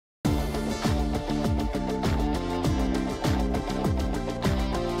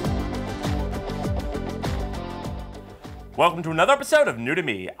Welcome to another episode of New to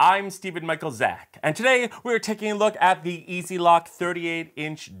Me. I'm Stephen Michael Zach, and today we're taking a look at the Easy Lock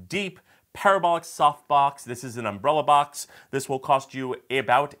 38-inch deep parabolic softbox. This is an umbrella box. This will cost you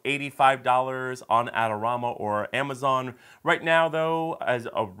about $85 on Adorama or Amazon. Right now, though,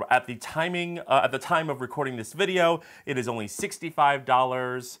 at the time of recording this video, it is only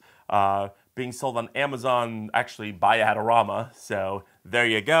 $65. Being sold on Amazon, actually by Adorama. So there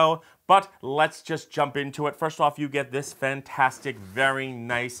you go. But let's just jump into it. First off, you get this fantastic, very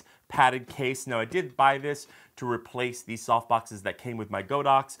nice padded case. Now, I did buy this to replace the soft boxes that came with my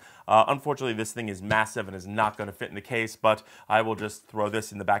Godox. Unfortunately, this thing is massive and is not going to fit in the case, but I will just throw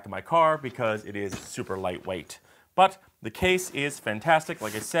this in the back of my car because it is super lightweight. But the case is fantastic.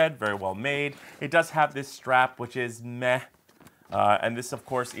 Like I said, very well made. It does have this strap, which is meh. And this, of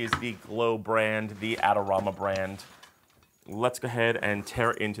course, is the Glow brand, the Adorama brand. Let's go ahead and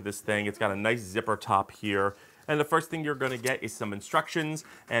tear into this thing. It's got a nice zipper top here. And the first thing you're going to get is some instructions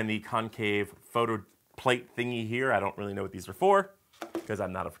and the concave photo plate thingy here. I don't really know what these are for because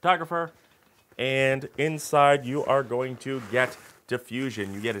I'm not a photographer. And inside you are going to get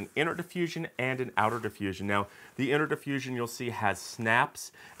diffusion. You get an inner diffusion and an outer diffusion. Now, the inner diffusion you'll see has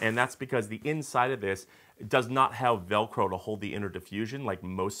snaps, and that's because the inside of this does not have Velcro to hold the inner diffusion like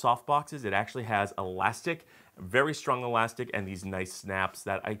most soft boxes. It actually has elastic, very strong elastic, and these nice snaps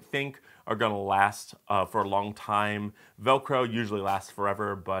that I think are going to last for a long time. Velcro usually lasts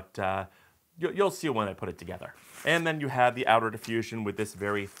forever, but you'll see when I put it together. And then you have the outer diffusion with this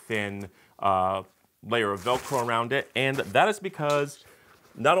very thin layer of Velcro around it, and that is because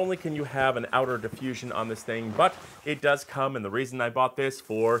not only can you have an outer diffusion on this thing, but it does come, and the reason I bought this,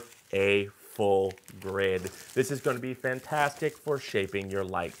 for a full grid. This is going to be fantastic for shaping your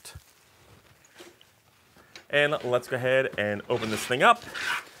light. And let's go ahead and open this thing up.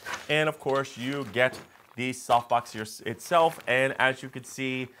 And of course, you get the softbox itself, and as you can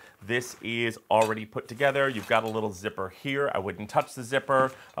see, this is already put together. You've got a little zipper here. I wouldn't touch the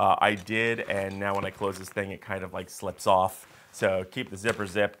zipper. I did, and now when I close this thing, it kind of like slips off. So keep the zipper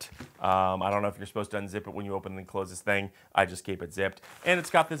zipped. I don't know if you're supposed to unzip it when you open and close this thing. I just keep it zipped. And it's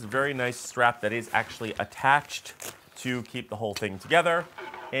got this very nice strap that is actually attached to keep the whole thing together.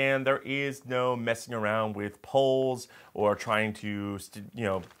 And there is no messing around with poles or trying to,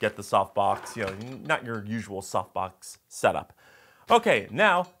 get the softbox, not your usual softbox setup. Okay,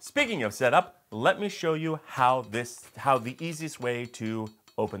 now, speaking of setup, let me show you how the easiest way to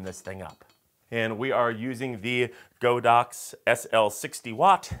open this thing up. And we are using the Godox SL 60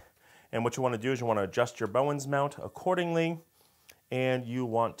 watt. And what you want to do is you want to adjust your Bowens mount accordingly. And you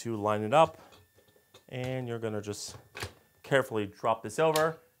want to line it up. And you're going to just carefully drop this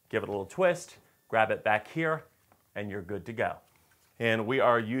over, give it a little twist, grab it back here, and you're good to go. And we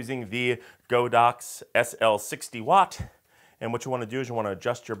are using the Godox SL 60 watt. And what you want to do is you want to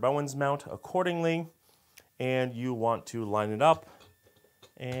adjust your Bowens mount accordingly. And you want to line it up.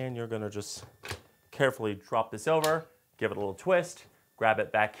 And you're going to just carefully drop this over, give it a little twist, grab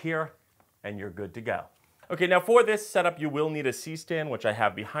it back here, and you're good to go. Okay, now for this setup, you will need a C-stand, which I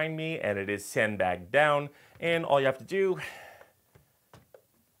have behind me, and it is sandbagged down. And all you have to do,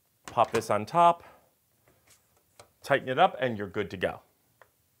 pop this on top, tighten it up, and you're good to go.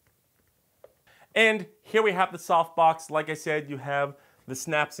 And here we have the softbox. Like I said, you have the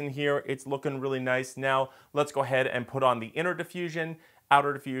snaps in here. It's looking really nice. Now, let's go ahead and put on the inner diffusion,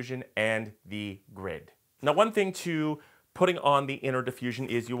 outer diffusion, and the grid. Now, one thing to putting on the inner diffusion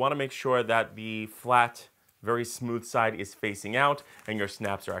is you want to make sure that the flat, very smooth side is facing out and your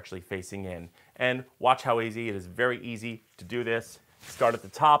snaps are actually facing in. And watch how easy. It is very easy to do this. Start at the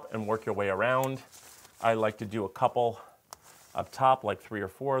top and work your way around. I like to do a couple up top, like 3 or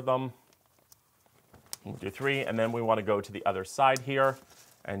 4 of them. We'll do 3, and then we want to go to the other side here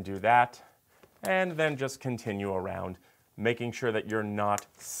and do that. And then just continue around, making sure that you're not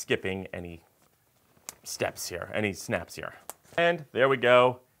skipping any steps here, any snaps here. And there we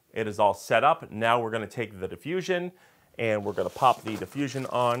go. It is all set up. Now we're going to take the diffusion and we're going to pop the diffusion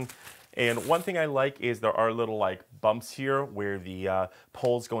on. And one thing I like is there are little like bumps here where the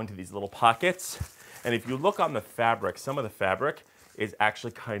poles go into these little pockets. And if you look on the fabric, some of the fabric is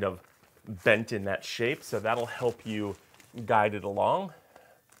actually kind of bent in that shape. So that'll help you guide it along.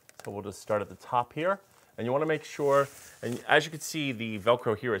 So we'll just start at the top here. And you want to make sure, and as you can see, the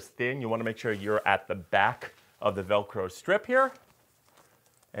Velcro here is thin. You want to make sure you're at the back of the Velcro strip here.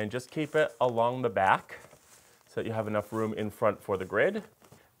 And just keep it along the back so that you have enough room in front for the grid.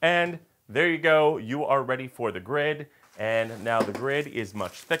 And there you go. You are ready for the grid. And now the grid is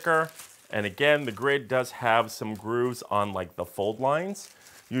much thicker. And again, the grid does have some grooves on like the fold lines.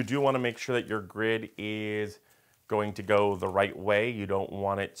 You do want to make sure that your grid is going to go the right way. You don't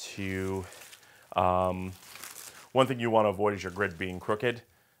want it to, one thing you want to avoid is your grid being crooked,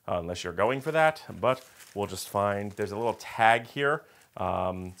 unless you're going for that, but we'll just find, there's a little tag here.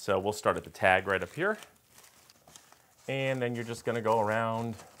 So we'll start at the tag right up here. And then you're just gonna go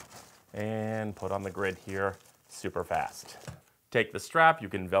around and put on the grid here super fast. Take the strap, you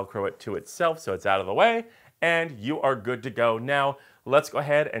can Velcro it to itself so it's out of the way, and you are good to go. Now, let's go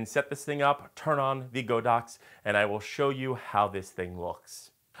ahead and set this thing up, turn on the Godox, and I will show you how this thing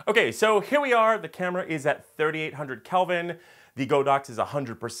looks. Okay, so here we are. The camera is at 3800 Kelvin. The Godox is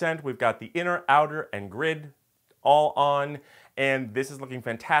 100%. We've got the inner, outer, and grid all on, and this is looking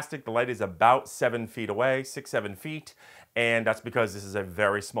fantastic. The light is about 7 feet away, 6-7 feet, and that's because this is a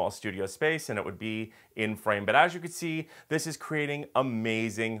very small studio space and it would be in frame. But as you can see, this is creating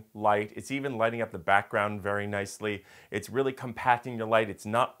amazing light. It's even lighting up the background very nicely. It's really compacting your light. It's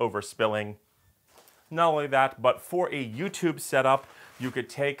not overspilling. Not only that, but for a YouTube setup, you could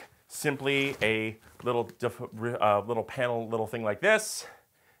take simply a little panel, little thing like this,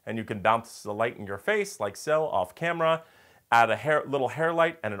 and you can bounce the light in your face like so off camera, add a little hair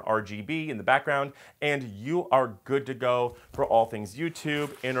light and an RGB in the background, and you are good to go for all things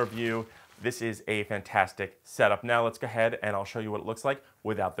YouTube, interview. This is a fantastic setup. Now let's go ahead and I'll show you what it looks like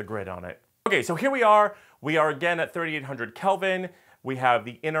without the grid on it. Okay, so here we are. We are again at 3800 Kelvin. We have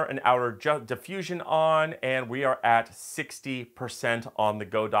the inner and outer diffusion on, and we are at 60% on the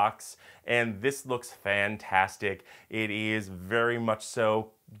Godox, and this looks fantastic. It is very much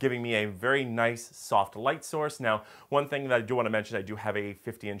so giving me a very nice soft light source. Now, one thing that I do want to mention, I do have a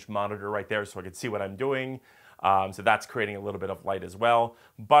 50-inch monitor right there so I can see what I'm doing. So that's creating a little bit of light as well.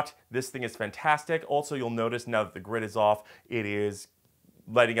 But this thing is fantastic. Also, you'll notice now that the grid is off, it is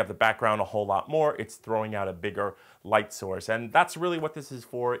lighting up the background a whole lot more. It's throwing out a bigger light source. And that's really what this is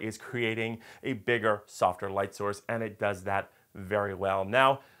for, is creating a bigger, softer light source. And it does that very well.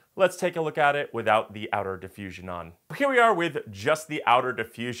 Now, let's take a look at it without the outer diffusion on. Here we are with just the outer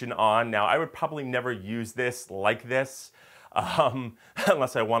diffusion on. Now, I would probably never use this like this,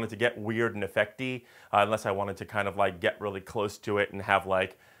 unless I wanted to get weird and effecty, unless I wanted to kind of like get really close to it and have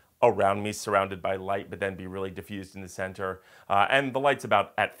like around me surrounded by light, but then be really diffused in the center. And the light's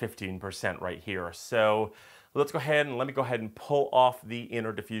about at 15% right here. So let's go ahead and let me go ahead and pull off the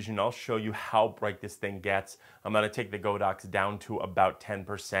inner diffusion. I'll show you how bright this thing gets. I'm gonna take the Godox down to about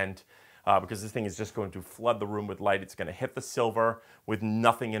 10%. Because this thing is just going to flood the room with light. It's going to hit the silver with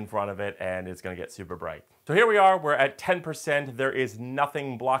nothing in front of it, and it's going to get super bright. So here we are, we're at 10%. There is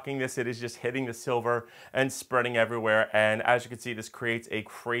nothing blocking this. It is just hitting the silver and spreading everywhere. And as you can see, this creates a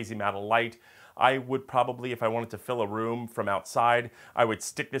crazy amount of light. I would probably, if I wanted to fill a room from outside, I would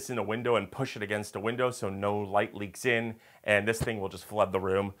stick this in a window and push it against a window so no light leaks in, and this thing will just flood the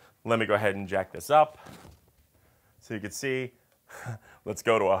room. Let me go ahead and jack this up so you can see. Let's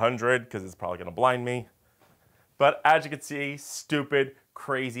go to 100 because it's probably going to blind me. But as you can see, stupid,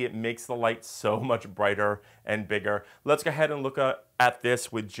 crazy. It makes the light so much brighter and bigger. Let's go ahead and look at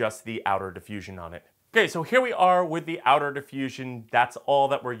this with just the outer diffusion on it. Okay, so here we are with the outer diffusion. That's all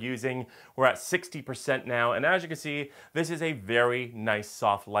that we're using. We're at 60% now. And as you can see, this is a very nice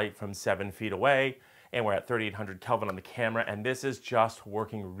soft light from 7 feet away. And we're at 3800 Kelvin on the camera, and this is just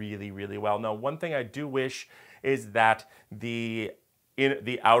working really, really well. Now, one thing I do wish is that the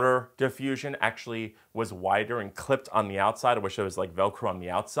outer diffusion actually was wider and clipped on the outside. I wish there was like Velcro on the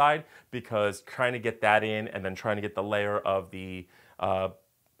outside, because trying to get that in and then trying to get the layer of the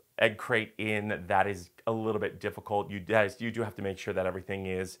egg crate in, that is a little bit difficult. You do have to make sure that everything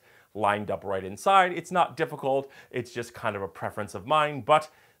is lined up right inside. It's not difficult, it's just kind of a preference of mine, but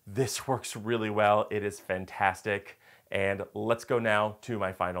this works really well. It is fantastic. And let's go now to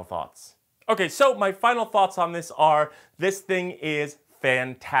my final thoughts. Okay, so my final thoughts on this are, this thing is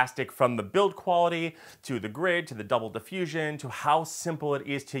fantastic, from the build quality to the grid to the double diffusion to how simple it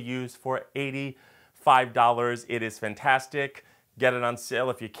is to use. For $85. It is fantastic. Get it on sale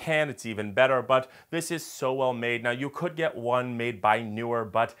if you can, it's even better, but this is so well made. Now, you could get one made by Newer,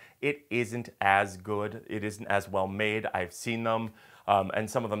 but it isn't as good. It isn't as well made. I've seen them. And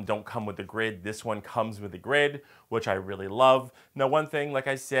some of them don't come with the grid. This one comes with the grid, which I really love. Now, one thing, like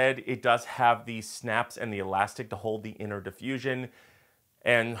I said, it does have the snaps and the elastic to hold the inner diffusion.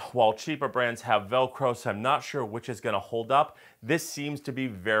 And while cheaper brands have Velcro, so I'm not sure which is going to hold up, this seems to be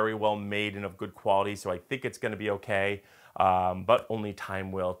very well made and of good quality, so I think it's going to be okay. But only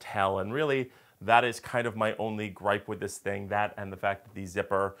time will tell. And really, that is kind of my only gripe with this thing, that and the fact that the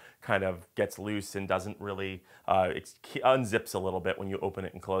zipper kind of gets loose and doesn't really, it unzips a little bit when you open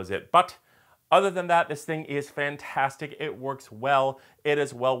it and close it. But Other than that, this thing is fantastic. It works well. It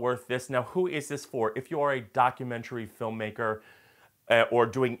is well worth this. Now, who is this for? If you are a documentary filmmaker, or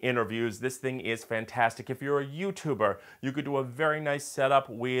doing interviews, this thing is fantastic. If you're a YouTuber, you could do a very nice setup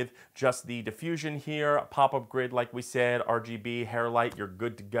with just the diffusion here, a pop-up grid like we said, RGB, hair light, you're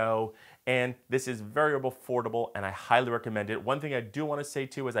good to go. And this is very affordable and I highly recommend it. One thing I do want to say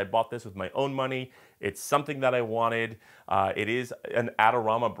too is I bought this with my own money. It's something that I wanted. It is an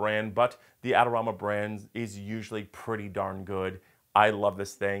Adorama brand, but the Adorama brand is usually pretty darn good. I love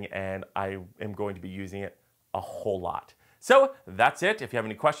this thing and I am going to be using it a whole lot. So that's it. If you have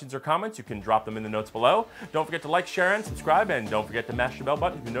any questions or comments, you can drop them in the notes below. Don't forget to like, share, and subscribe, and don't forget to mash the bell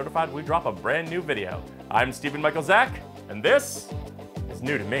button to be notified when we drop a brand new video. I'm Stephen Michael Zach, and this is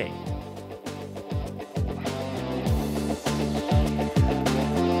new to me.